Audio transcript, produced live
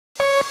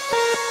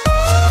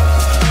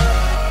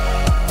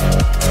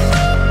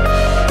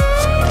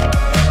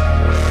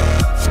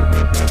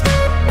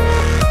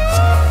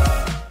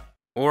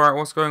Alright,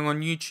 what's going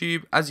on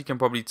YouTube? As you can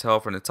probably tell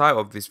from the title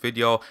of this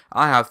video,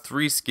 I have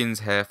 3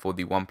 skins here for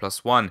the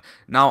Oneplus One.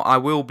 Now I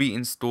will be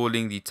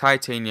installing the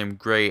titanium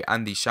grey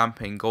and the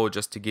champagne gold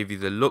just to give you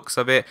the looks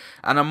of it,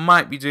 and I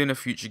might be doing a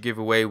future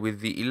giveaway with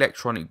the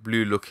electronic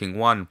blue looking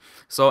one.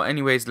 So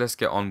anyways, let's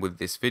get on with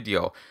this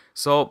video.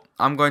 So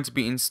I'm going to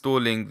be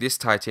installing this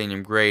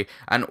titanium grey,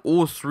 and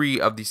all 3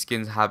 of these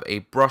skins have a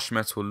brush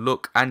metal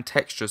look and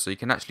texture, so you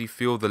can actually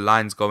feel the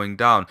lines going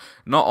down.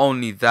 Not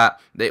only that,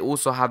 they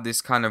also have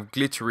this kind of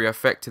glittery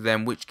effect to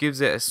them, which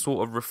gives it a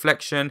sort of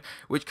reflection,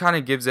 which kind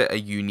of gives it a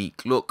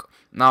unique look.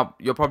 Now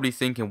you're probably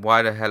thinking,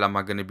 why the hell am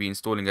I going to be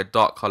installing a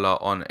dark color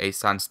on a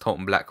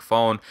sandstone black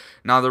phone?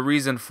 Now the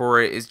reason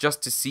for it is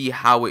just to see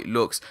how it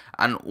looks,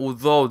 and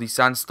although the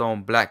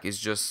sandstone black is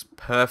just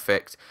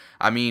perfect,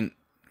 I mean,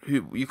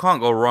 you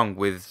can't go wrong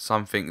with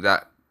something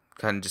that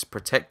can just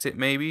protect it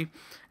maybe.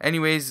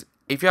 Anyways,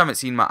 if you haven't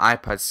seen my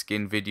iPad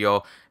skin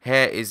video,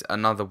 here is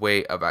another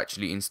way of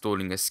actually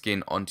installing a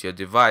skin onto your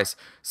device.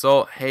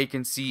 So here you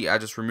can see I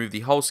just removed the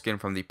whole skin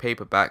from the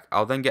paperback.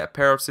 I'll then get a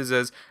pair of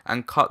scissors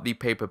and cut the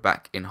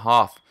paperback in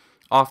half.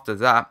 After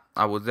that,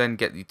 I will then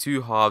get the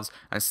 2 halves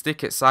and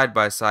stick it side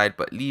by side,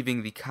 but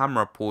leaving the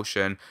camera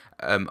portion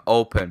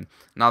open.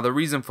 Now the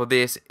reason for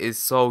this is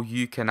so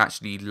you can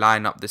actually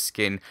line up the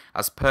skin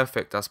as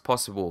perfect as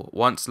possible.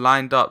 Once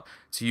lined up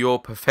to your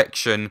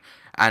perfection,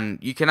 and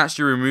you can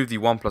actually remove the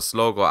OnePlus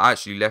logo. I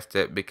actually left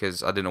it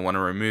because I didn't want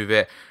to remove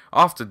it.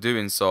 After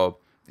doing so,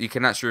 you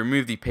can actually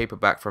remove the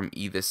paperback from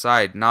either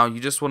side. Now you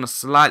just want to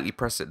slightly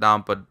press it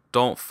down, but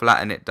don't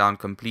flatten it down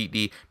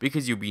completely,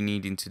 because you'll be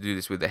needing to do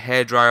this with a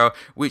hairdryer,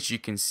 which you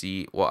can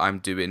see what I'm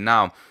doing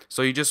now.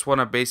 So you just want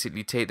to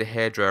basically take the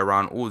hairdryer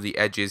around all the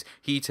edges,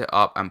 heat it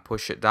up and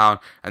push it down,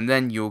 and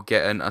then you'll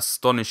get an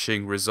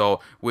astonishing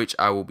result, which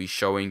I will be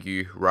showing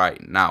you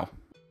right now.